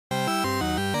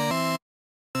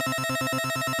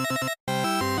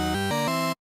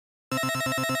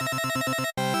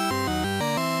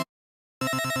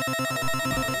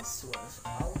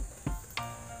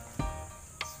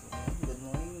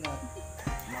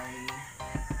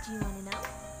Do you want to know?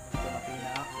 Dumating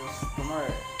na customer.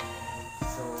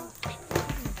 So,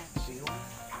 see you.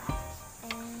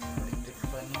 Electric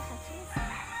fan.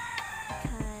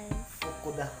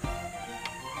 Fukuda.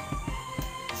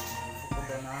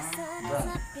 Fukuda na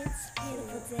brand.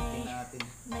 So, tingnan natin.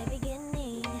 My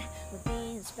beginning will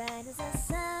be as bright as the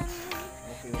sun.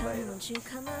 Okay ba yun? Won't you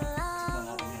come Tingnan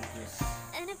along? natin yung quiz.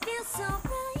 And it feels so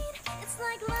bright, it's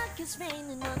like luck is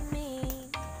raining on me.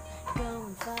 Go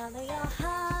and follow your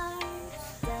heart,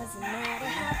 doesn't matter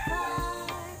how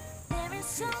far. There is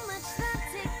so much love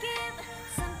to give,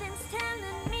 something's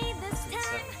telling me this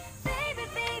time. Baby,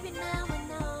 baby, now I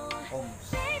know.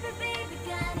 Baby, baby,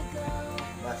 gotta go.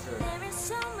 There is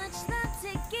so much love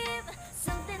to give,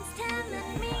 something's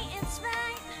telling me it's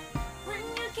right. When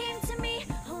you came to me,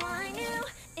 oh I knew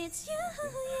it's you,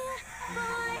 yeah,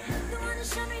 boy. The one to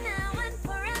show me now and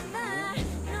forever.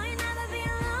 No, you'll never be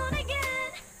alone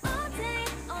again. All day,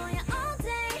 oh yeah, all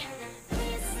day.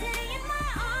 Please stay in my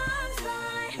arms,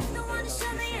 boy. The one to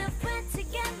show me if we're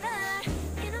together.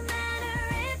 It don't matter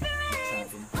if it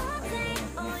rains. All day,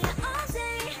 oh yeah, all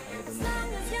day. As long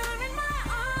as you're in my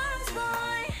arms,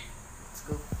 boy. Let's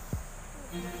go.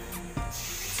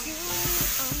 You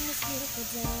on this beautiful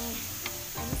day,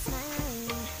 and it's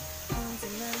smiling,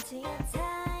 holding on to your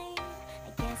tight.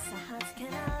 I guess our hearts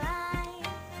can align,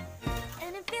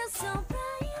 and it feels so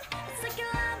bright. It's like your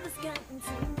love has gotten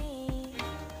to me.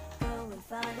 Go and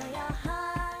follow your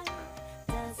heart,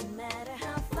 doesn't matter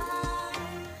how far.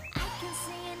 I can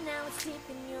see it now, it's deep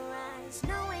in your eyes.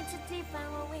 No way to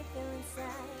define what we feel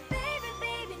inside. Baby,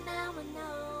 baby, now I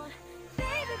know.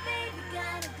 Baby, baby,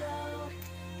 gotta go.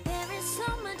 There is so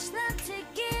much love to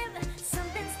give,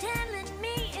 something's telling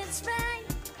me it's right.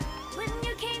 When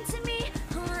you came to me,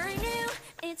 oh I knew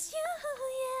it's you,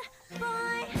 yeah,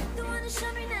 boy. The one to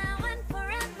show me now and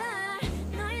forever.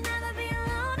 No, you'll never be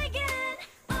alone again.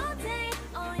 All day,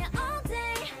 oh yeah, all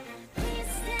day. Please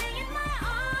stay in my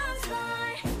arms,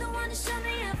 boy. The one to show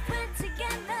me if we're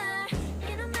together.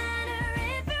 It don't matter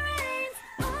if it rains.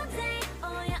 All day,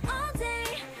 oh yeah, all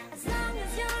day. As long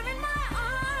as you're in my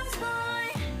arms, boy.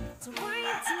 Don't worry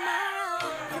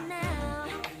tomorrow, for now.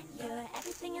 You're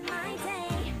everything in my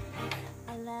day.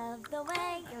 I love the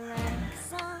way you like a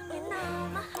song, you know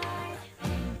my heart.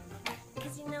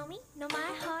 Cause you know me, know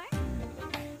my heart.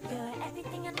 You're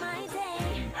everything in my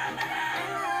day. I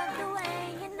love the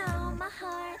way you know my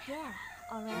heart. Yeah,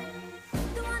 alright.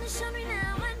 The one to show me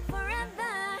now and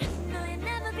forever. No, you'll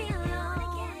never be alone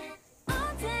again.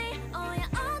 All day, oh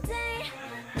yeah, all day.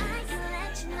 I can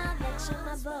let you know that you're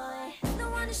my boy. The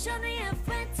one to show me if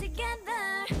we're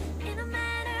together. It don't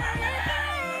matter if it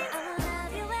rains. I'ma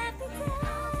love you every day.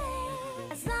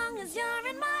 As long as you're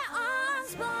in my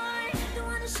arms, boy. The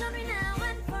one to show me now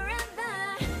and forever.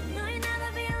 No, you'll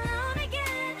never be alone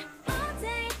again. All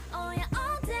day, oh yeah,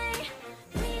 all day.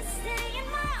 Please stay in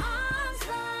my arms,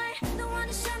 boy. The one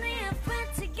to show me if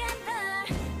we're together.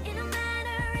 It don't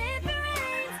matter if it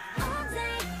rains. All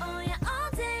day, oh yeah, all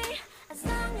day. As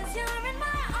long as you're in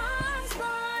my arms,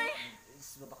 boy.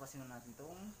 Is babaklasin na natin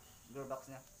itong door box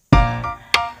niya.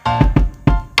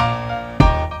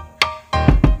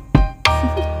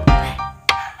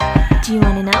 Do you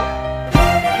want to know?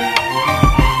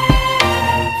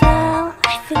 Well,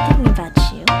 I've been thinking about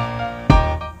you,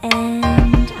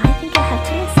 and I think I have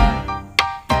to listen,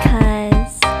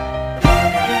 because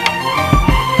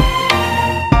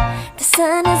the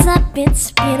sun is up,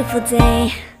 it's a beautiful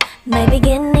day. My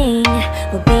beginning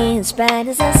will be as bright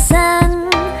as the sun.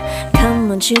 Come,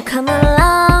 won't you come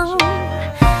along?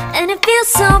 And it feels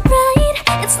so bright,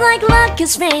 it's like luck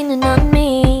is raining on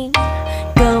me.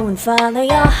 Go and follow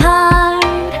your heart,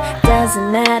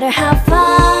 doesn't matter how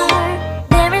far.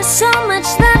 There is so much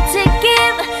love to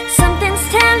give, something's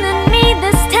telling me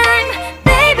this time.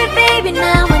 Baby, baby,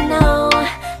 now I know.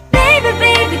 Baby,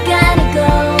 baby, gotta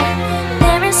go.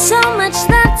 There is so much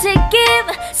love to give,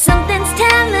 something's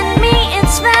telling me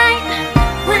it's right.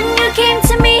 When you came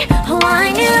to me, oh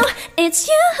I knew it's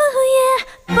you, yeah,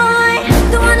 boy.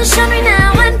 The one to show me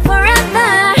now and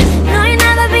forever. No, you'll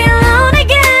never be alone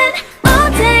again. All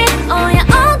day, oh yeah,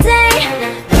 all day.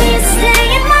 Please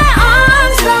stay in my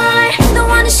arms, boy. The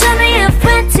one to show me if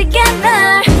we're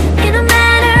together. It don't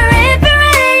matter if it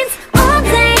rains. All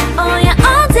day, oh yeah,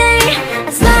 all day.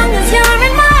 As long as you're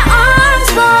in my arms,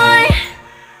 boy.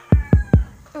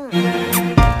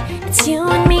 It's you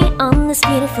and me on this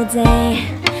beautiful day,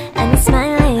 and it's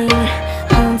smiling,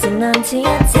 holding on to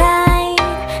your tight.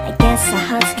 I guess our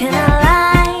hearts can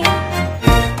align,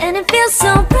 and it feels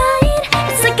so bright.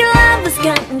 It's like your love has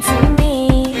gotten to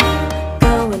me.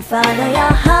 Go and follow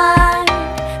your heart,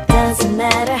 doesn't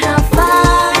matter how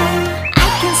far. I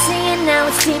can see it now,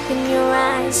 it's deep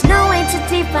eyes. No way to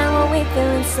define what we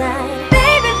feel inside.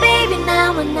 Baby, baby,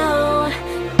 now I know.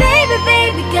 Baby,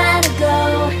 baby, gotta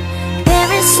go.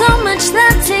 There is so much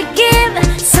love to give.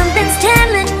 Something's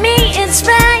telling me it's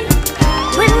right.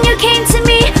 When you came to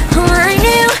me, oh, I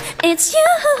knew it's you,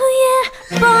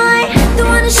 yeah, boy. The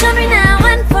one to show me now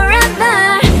and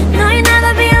forever. No, you'll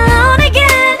never be alone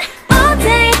again. All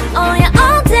day, oh yeah,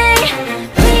 all day.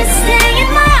 Please stay in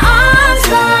my arms,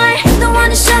 boy. The one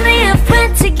to show me if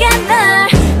we're together.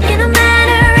 It don't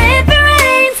matter if it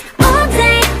rains. All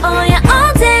day, oh yeah,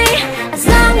 all day. As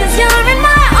long as you're in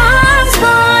my arms,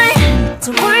 boy.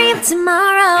 Don't worry of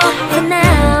tomorrow. For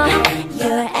now,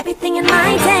 you're everything in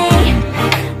my day.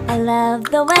 I love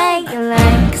the way you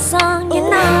like a song. You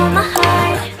know my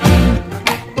heart.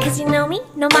 Cause you know me,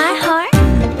 know my heart.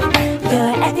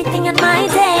 You're everything in my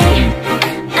day.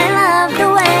 I love the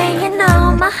way you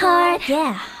know my heart.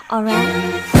 Yeah, alright.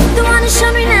 The one to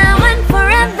show me now and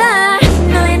forever.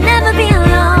 No, you'll never be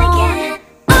alone again.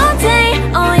 All day,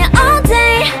 oh yeah, all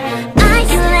day. I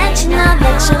can let you know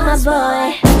that you're my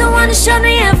boy. The one to show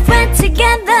me if we're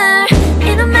together.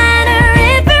 It don't matter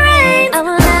if it rains. I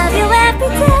will love you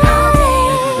every day.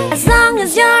 As long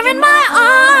as you're in my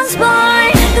arms,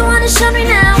 boy. The one to show me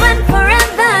now and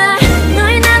forever. No,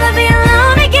 you'll never be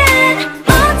alone again.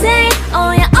 All day,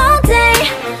 oh yeah, all day.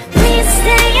 Please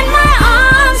stay in my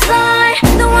arms, boy.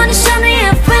 The one to show me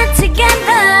if we're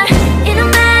together. It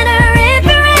don't matter if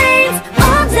it rains.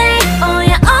 All day, oh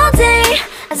yeah, all day.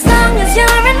 As long as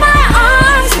you're in my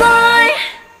arms, boy.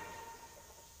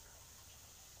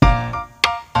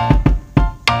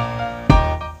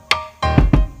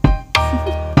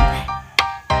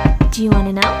 Do you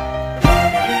wanna know?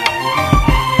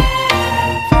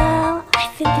 Well,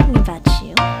 I've been thinking about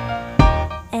you,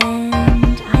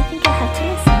 and I think I have to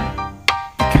listen.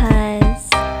 Because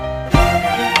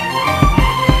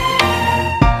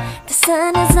the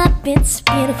sun is up, it's a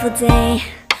beautiful day.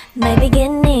 My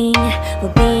beginning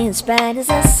will be as bright as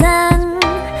the sun.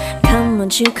 Come,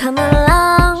 won't you come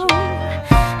along?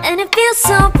 And it feels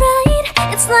so bright,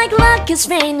 it's like luck is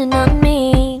raining on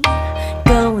me.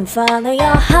 Go and follow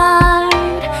your heart,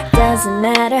 doesn't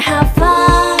matter how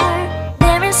far.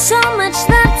 There is so much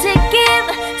love to give.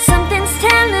 Something's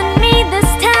telling me this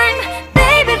time.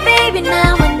 Baby, baby,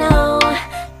 now I know.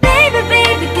 Baby,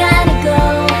 baby, gotta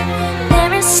go.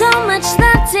 There is so much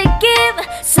love to give.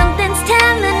 Something's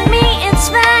telling me it's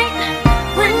right.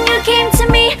 When you came to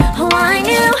me, oh, I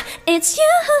knew it's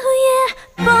you, yeah,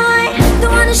 boy. The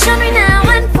one to show me now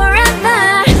and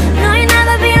forever. No, you'll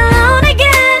never be alone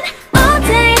again. All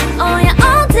day, oh yeah,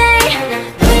 all day.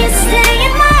 Please stay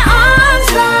in my arms,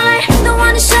 boy. The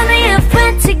one to show me if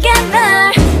we're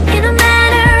together. It don't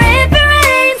matter if it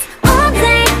rains. All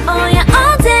day, oh yeah,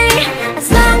 all day. As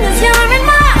long as you're in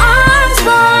my arms,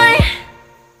 boy.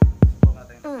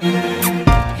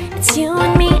 It's you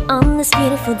and me on this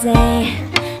beautiful day.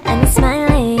 And I'm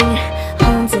smiling,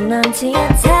 holding on to you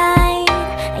tight.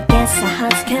 I guess our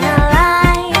hearts can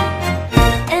align.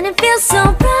 And it feels so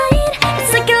bright,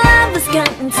 it's like your love has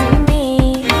gotten to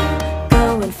me.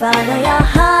 Go and follow your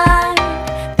heart,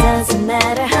 doesn't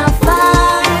matter how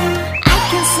far. I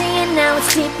can see it now,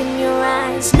 it's deep in your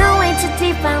eyes. No way to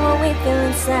define what we feel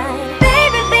inside.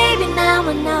 Baby, baby, now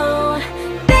I know.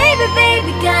 Baby,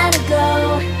 baby, gotta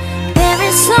go. There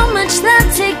is so much love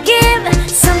to give.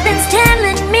 Something's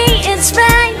telling me it's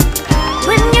right.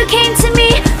 When you came to me,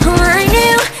 oh, I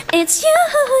knew it's you,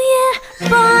 yeah,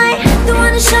 boy. The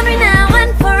one to show me now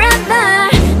and forever.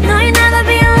 No, you'll never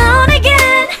be alone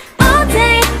again. All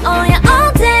day, oh yeah,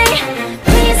 all day.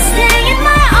 Please stay in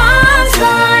my arms,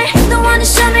 boy. The one to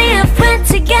show me if we're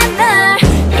together.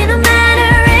 It don't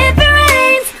matter if it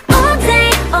rains. All day,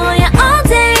 oh yeah, all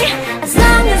day. As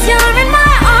long as you're in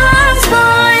my arms,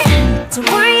 boy. Don't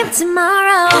worry of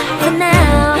tomorrow. For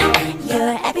now,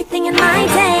 you're everything in my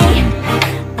day.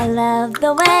 I love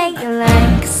the way you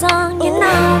like a song. You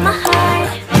know my heart.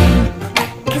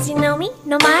 Cause you know me,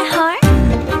 know my heart.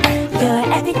 You're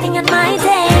everything in my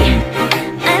day.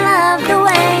 I love the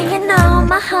way you know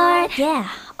my heart. Yeah,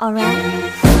 alright.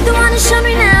 The one to show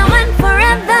me now and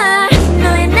forever. No,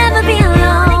 you'll never be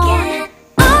alone again.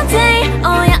 All day,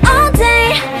 oh yeah, all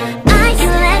day. I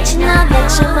can let you know that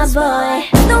you're my boy.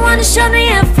 The one to show me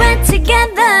if we're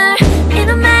together.